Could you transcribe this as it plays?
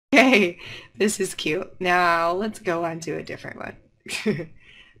Okay, this is cute. Now let's go on to a different one.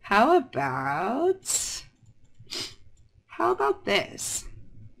 How about this?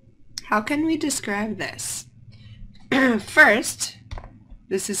 How can we describe this? First,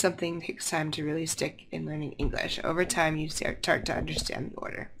 this is something that takes time to really stick in learning English. Over time, you start to understand the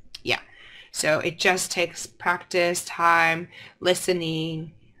order. Yeah. So it just takes practice, time,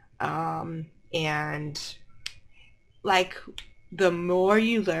 listening, and like the more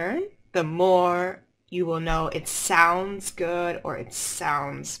you learn, the more you will know it sounds good or it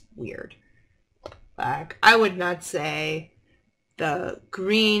sounds weird. Like, I would not say the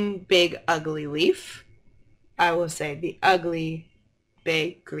green big ugly leaf. I will say the ugly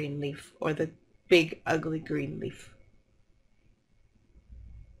big green leaf or the big ugly green leaf.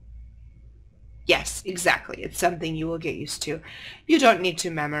 Yes, exactly. It's something you will get used to. You don't need to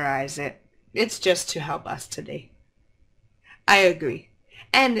memorize it. It's just to help us today. I agree.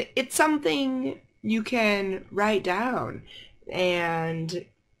 And it's something you can write down and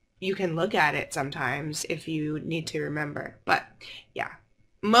you can look at it sometimes if you need to remember. But yeah,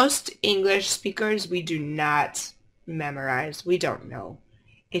 most English speakers, we do not memorize. We don't know.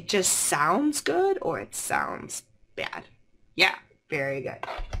 It just sounds good or it sounds bad. Yeah, very good.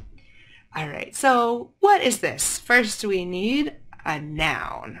 All right, so what is this? First, we need a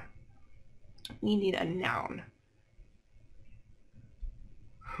noun. We need a noun.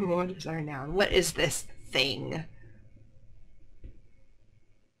 What is our noun? What is this thing?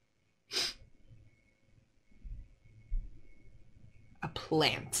 A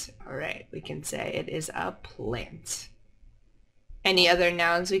plant. All right, we can say it is a plant. Any other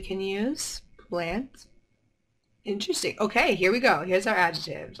nouns we can use? Plant. Interesting. Okay, here we go. Here's our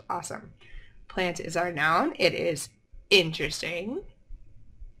adjectives. Awesome. Plant is our noun. It is interesting.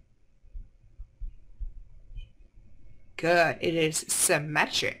 Good. It is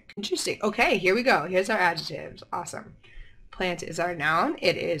symmetric. Interesting. Okay, here we go. Here's our adjectives. Awesome. Plant is our noun.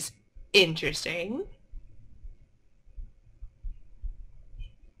 It is interesting.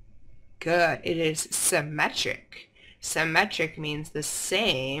 Good. It is symmetric. Symmetric means the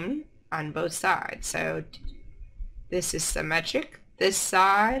same on both sides. So this is symmetric. This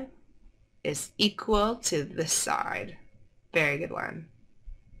side is equal to this side. Very good one.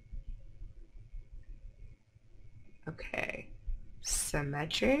 Okay.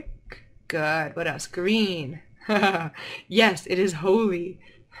 Symmetric. Good. What else? Green. Yes, it is holy.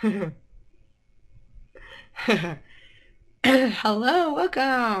 Hello,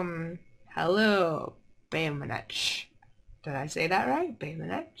 welcome. Hello, Baymanech. Did I say that right?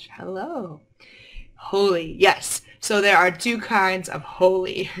 Baymanech. Hello. Holy. Yes. So there are two kinds of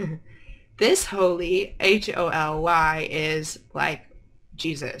holy. This holy, H-O-L-Y, is like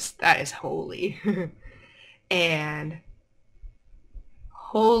Jesus. That is holy. And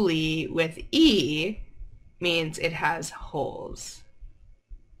holy with E means it has holes.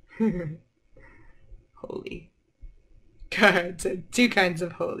 Holy. Good. So two kinds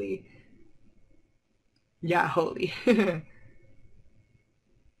of holy. Yeah, holy.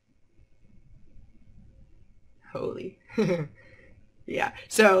 Holy. Yeah.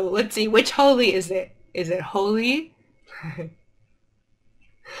 So let's see, which holy is it? Is it holy?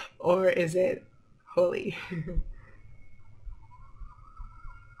 Or is it holy?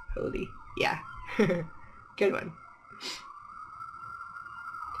 Holy. Yeah. Good one.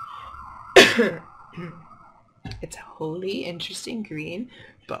 It's holy, interesting, green,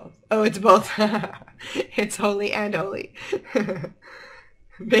 both. Oh, it's both. It's holy and holy.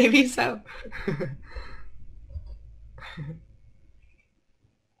 Maybe so.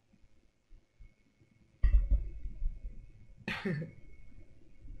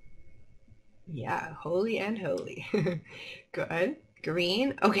 Yeah, holy and holy. Good.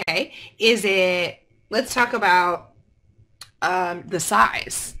 Green. Okay. Is it, let's talk about the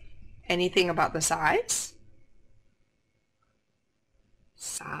size. Anything about the size?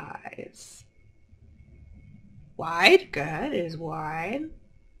 Size. Wide. Good. It is wide.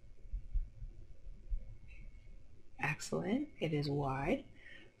 Excellent. It is wide.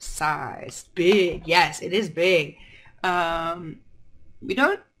 Size. Big. Yes, it is big.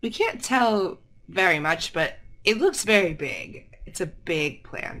 We can't tell very much, but it looks very big. It's a big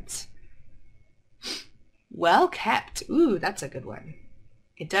plant. Well kept. Ooh, that's a good one.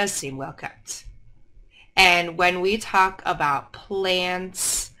 It does seem well kept. And when we talk about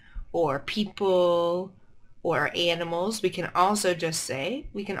plants or people or animals, we can also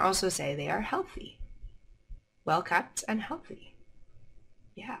say they are healthy. Well kept and healthy.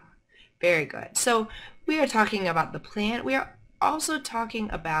 Yeah, very good. So we are talking about the plant. We are also talking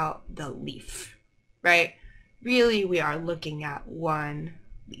about the leaf, right? Really, we are looking at one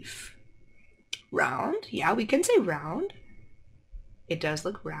leaf. Round. Yeah, we can say round. It does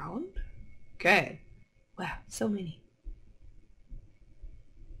look round. Good. Wow, so many.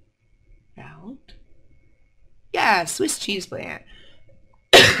 Round. Yeah, Swiss cheese plant.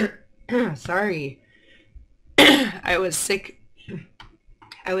 Sorry. I was sick.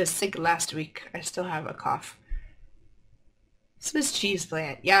 I was sick last week. I still have a cough. Swiss cheese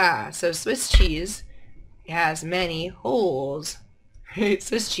plant. Yeah, so Swiss cheese has many holes.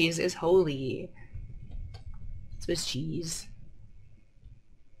 Swiss cheese is holy. Swiss cheese.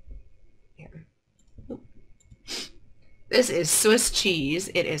 Here. This is Swiss cheese.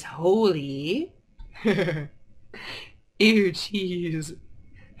 It is holy. Ew, cheese.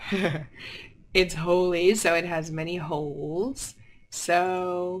 It's holy, so it has many holes.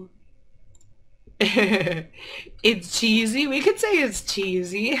 So it's cheesy. We could say it's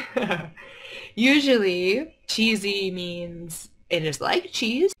cheesy. Usually, cheesy means it is like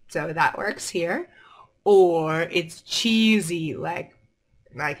cheese, so that works here. Or it's cheesy, like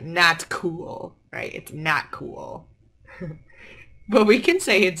not cool, right? It's not cool. But we can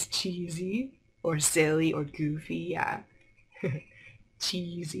say it's cheesy or silly or goofy, yeah.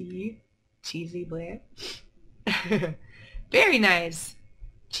 Cheesy. Cheesy plant. Very nice.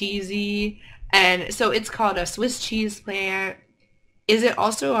 Cheesy. And so it's called a Swiss cheese plant. Is it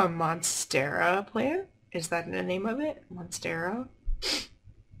also a Monstera plant? Is that the name of it? Monstera?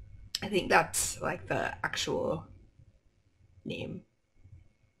 I think that's like the actual name.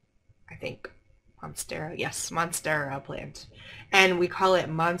 I think. Monstera. Yes, Monstera plant. And we call it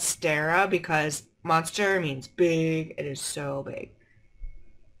Monstera because monster means big. It is so big.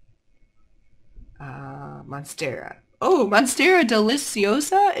 Monstera. Oh, Monstera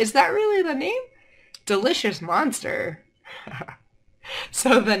deliciosa? Is that really the name? Delicious monster.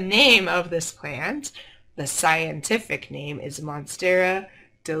 So the name of this plant, the scientific name, is Monstera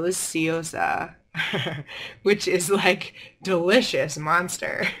deliciosa, which is like delicious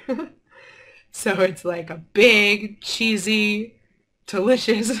monster. So it's like a big, cheesy,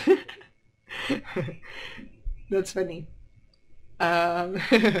 delicious. That's funny.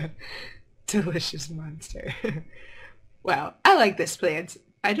 Delicious monster. Wow, I like this plant.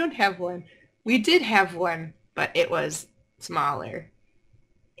 I don't have one. We did have one, but it was smaller.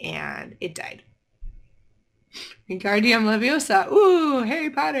 And it died. Wingardium Leviosa. Ooh, Harry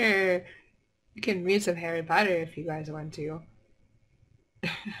Potter. You can read some Harry Potter if you guys want to.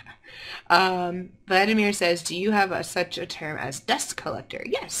 Vladimir says, do you have such a term as dust collector?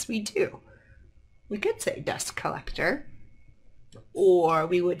 Yes, we do. We could say dust collector. Or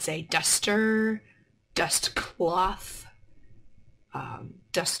we would say duster, dust cloth,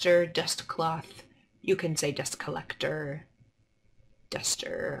 duster, dust cloth. You can say dust collector,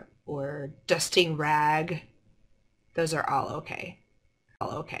 duster, or dusting rag. Those are all okay.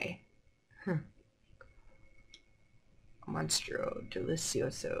 All okay. Monstro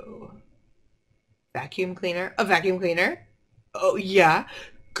delicioso. Vacuum cleaner. A vacuum cleaner. Oh, yeah.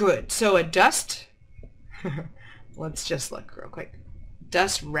 Good. So a dust... Let's just look real quick.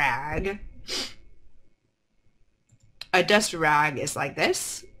 Dust rag. A dust rag is like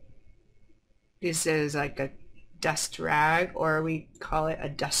this. This is like a dust rag, or we call it a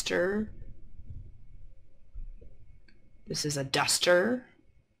duster. This is a duster.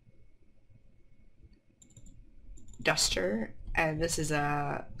 Duster. And this is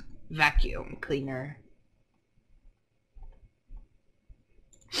a vacuum cleaner.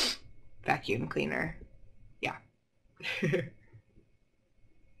 Vacuum cleaner. Yeah.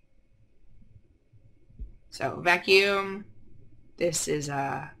 So vacuum, this is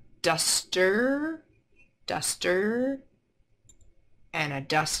a duster, and a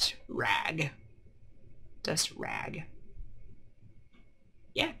dust rag. Dust rag.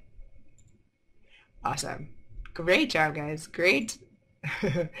 Yeah. Awesome. Great job, guys. Great.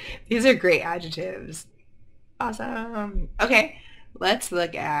 These are great adjectives. Awesome. Okay, let's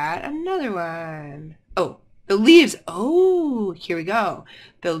look at another one. Oh, the leaves. Oh, here we go.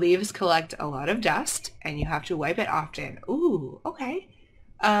 The leaves collect a lot of dust and you have to wipe it often. Ooh, okay.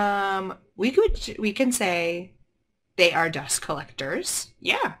 We can say they are dust collectors.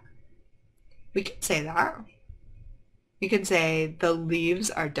 Yeah. We can say that. We can say the leaves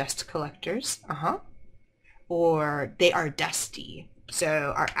are dust collectors. Or they are dusty.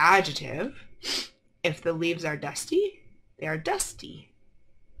 So our adjective, if the leaves are dusty, they are dusty.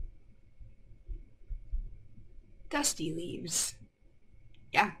 Dusty leaves.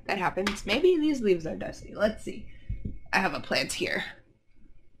 Yeah, that happens. Maybe these leaves are dusty. Let's see. I have a plant here.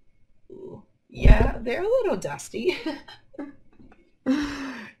 Ooh. Yeah, they're a little dusty.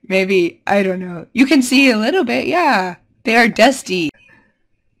 Maybe, I don't know. You can see a little bit, yeah. They are dusty.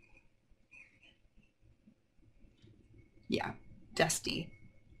 Dusty.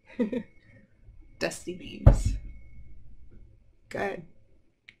 Dusty leaves. Good.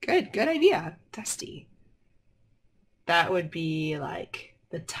 Good idea. Dusty. That would be like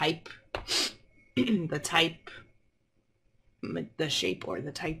the type, the shape or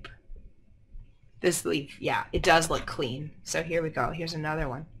the type. This leaf, yeah, it does look clean. So here we go. Here's another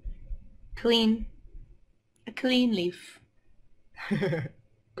one. Clean. A clean leaf.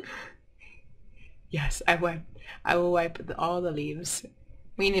 Yes, I will wipe all the leaves.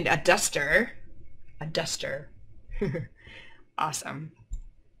 We need a duster. A duster. Awesome.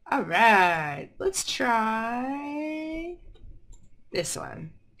 All right, let's try this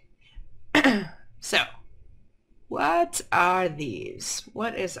one. So, what are these?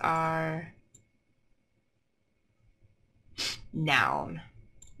 What is our noun?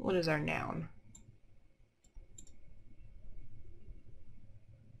 What is our noun?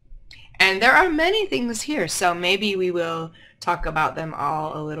 And there are many things here, so maybe we will talk about them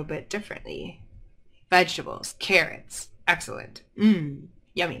all a little bit differently. Vegetables, carrots, excellent.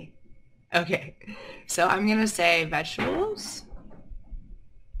 Yummy. Okay, so I'm gonna say vegetables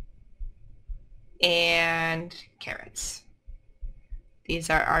and carrots. These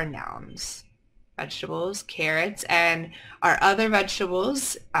are our nouns. Vegetables, carrots, and our other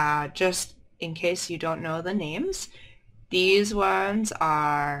vegetables, just in case you don't know the names, these ones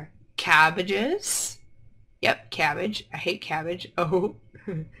are cabbages. Yep, cabbage. I hate cabbage. Oh,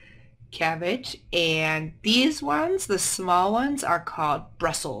 cabbage. And these ones, the small ones, are called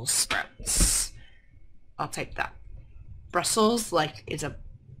Brussels sprouts. I'll type that. Brussels, like, is a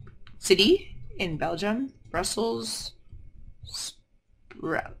city in Belgium. Brussels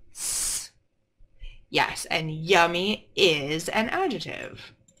sprouts. Yes, and yummy is an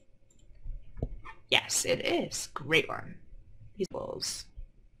adjective. Yes, it is. Great one. These balls.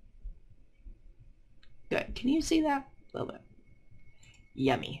 Good. Can you see that? A little bit.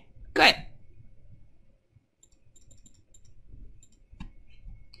 Yummy. Good.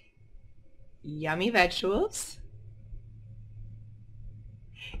 Yummy vegetables.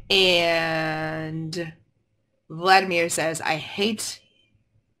 And Vladimir says, I hate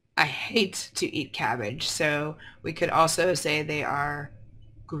to eat cabbage. So we could also say they are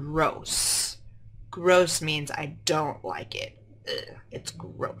gross. Gross means I don't like it. Ugh, it's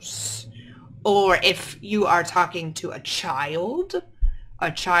gross. Or if you are talking to a child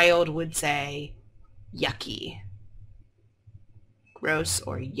would say yucky. Gross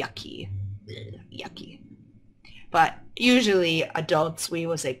or yucky. Ugh, yucky. But usually adults, we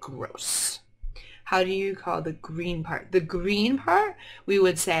will say gross. How do you call the green part? The green part, we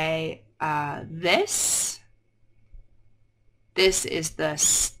would say this is the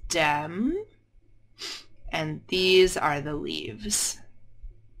stem, and these are the leaves.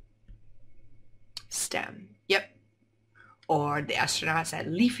 Stem. Yep. Or the astronaut said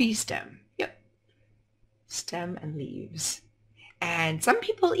leafy stem. Yep. Stem and leaves. And some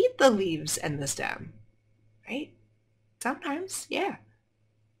people eat the leaves and the stem, right? Sometimes, yeah.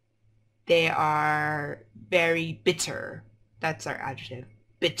 They are very bitter. That's our adjective.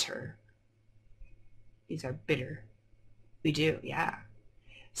 Bitter. These are bitter. We do, yeah.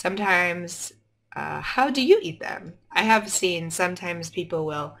 Sometimes, how do you eat them? I have seen sometimes people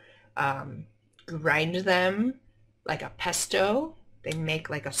will grind them like a pesto. They make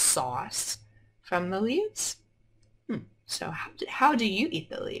like a sauce from the leaves. So how do you eat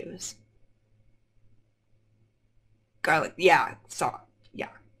the leaves? Garlic, yeah, salt, yeah.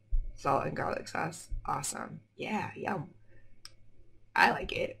 Salt and garlic sauce, awesome. Yeah, yum. I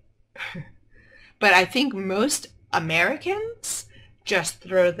like it. But I think most Americans just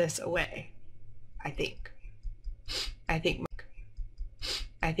throw this away. I think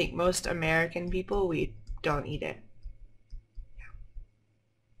most American people, we don't eat it.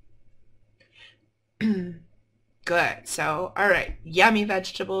 Yeah. Good. So, all right. Yummy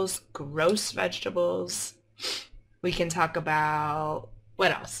vegetables, gross vegetables. We can talk about,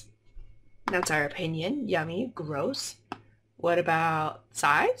 what else? That's our opinion. Yummy, gross. What about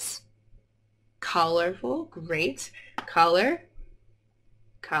size? Colorful, great. Color.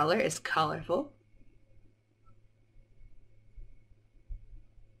 Color is colorful.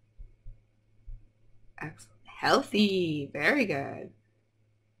 Excellent. Healthy, very good.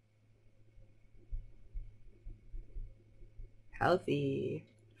 Healthy.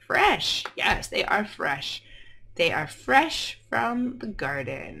 Fresh. Yes, they are fresh. They are fresh from the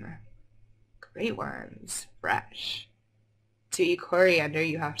garden. Great ones. Fresh. To eat coriander,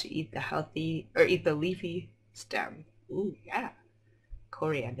 you have to eat the healthy, or eat the leafy stem. Ooh, yeah.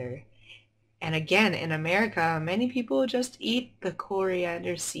 Coriander. And again, in America, many people just eat the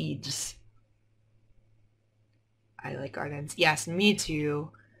coriander seeds. I like gardens. Yes, me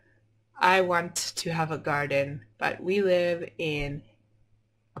too. I want to have a garden, but we live in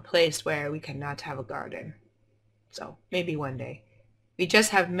a place where we cannot have a garden. So maybe one day. We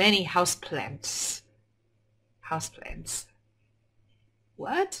just have many houseplants. Houseplants.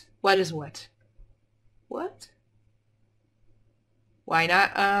 What? What is what? What? Why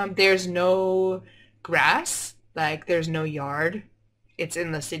not? There's no grass. Like, there's no yard. It's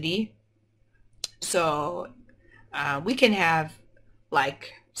in the city. So we can have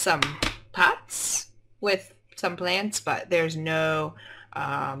like some pots with some plants, but there's no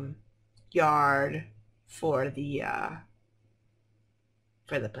yard for the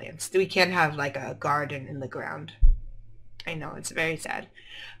plants. We can't have like a garden in the ground. I know, it's very sad.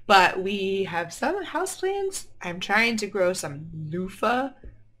 But we have some houseplants. I'm trying to grow some loofah.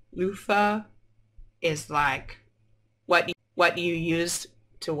 Loofah is like what you use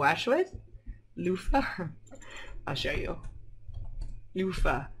to wash with. Loofah. I'll show you.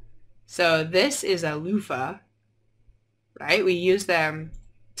 Loofah. So this is a loofah, right? We use them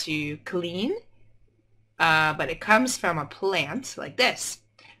to clean, but it comes from a plant like this.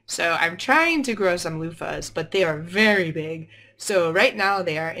 So I'm trying to grow some loofahs, but they are very big. So right now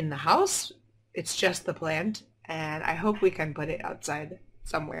they are in the house. It's just the plant, and I hope we can put it outside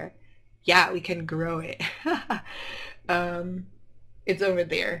somewhere. Yeah, we can grow it. It's over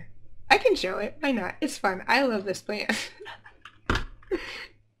there. I can show it. Why not? It's fun. I love this plant.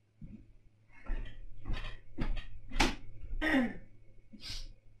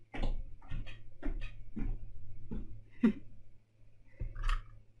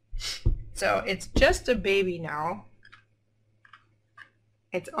 So it's just a baby now.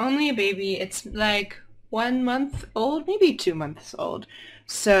 It's only a baby. It's like 1 month old, maybe 2 months old.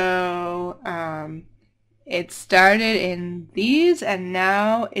 So it started in these, and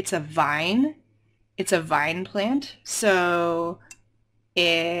now it's a vine. It's a vine plant. So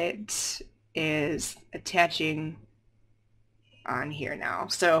it is attaching on here now.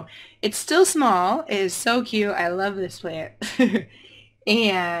 So it's still small. It is so cute. I love this plant.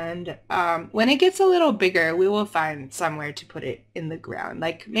 And when it gets a little bigger, we will find somewhere to put it in the ground,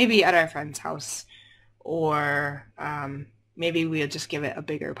 like maybe at our friend's house, or maybe we'll just give it a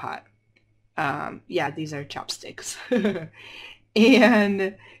bigger pot. Yeah, these are chopsticks. And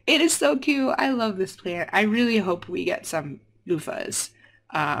it is so cute. I love this plant. I really hope we get some loofahs,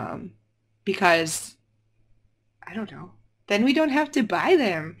 because, I don't know, then we don't have to buy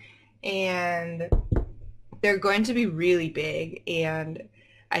them. And they're going to be really big, and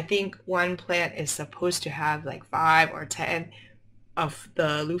I think one plant is supposed to have like 5 or 10 of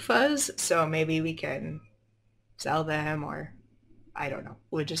the loofahs, so maybe we can sell them, or I don't know.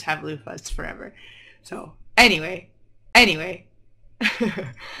 We'll just have loofahs forever. So anyway, I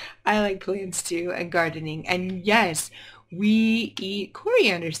like plants too, and gardening. And yes, we eat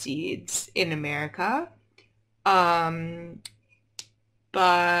coriander seeds in America.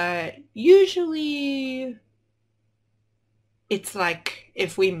 But usually it's like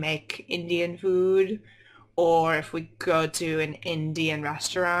if we make Indian food, or if we go to an Indian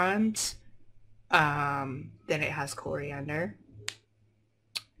restaurant, then it has coriander.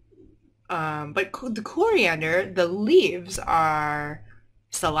 But the coriander, the leaves are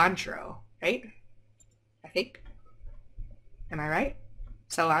cilantro, right? I think. Am I right?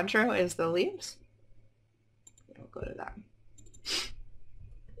 Cilantro is the leaves? We'll go to that.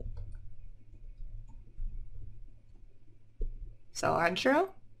 Cilantro?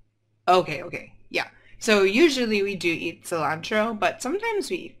 Okay, yeah. So usually we do eat cilantro, but sometimes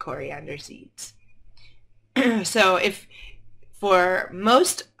we eat coriander seeds. So if, for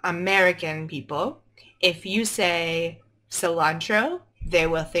most American people, if you say cilantro, they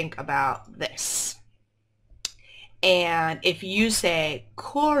will think about this. And if you say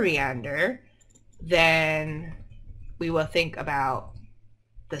coriander, then we will think about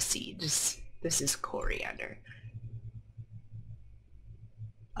the seeds. This is coriander.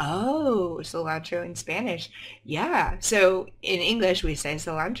 Oh, cilantro in Spanish. Yeah, so in English we say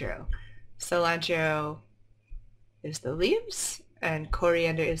cilantro. Cilantro is the leaves and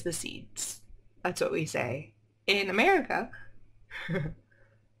coriander is the seeds. That's what we say in America.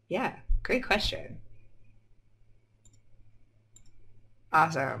 Yeah, great question.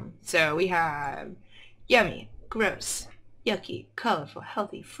 Awesome. So we have yummy, gross, yucky, colorful,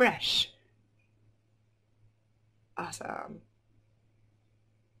 healthy, fresh. Awesome.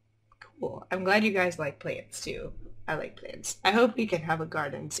 Cool. I'm glad you guys like plants too. I like plants. I hope we can have a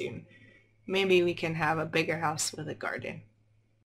garden soon. Maybe we can have a bigger house with a garden.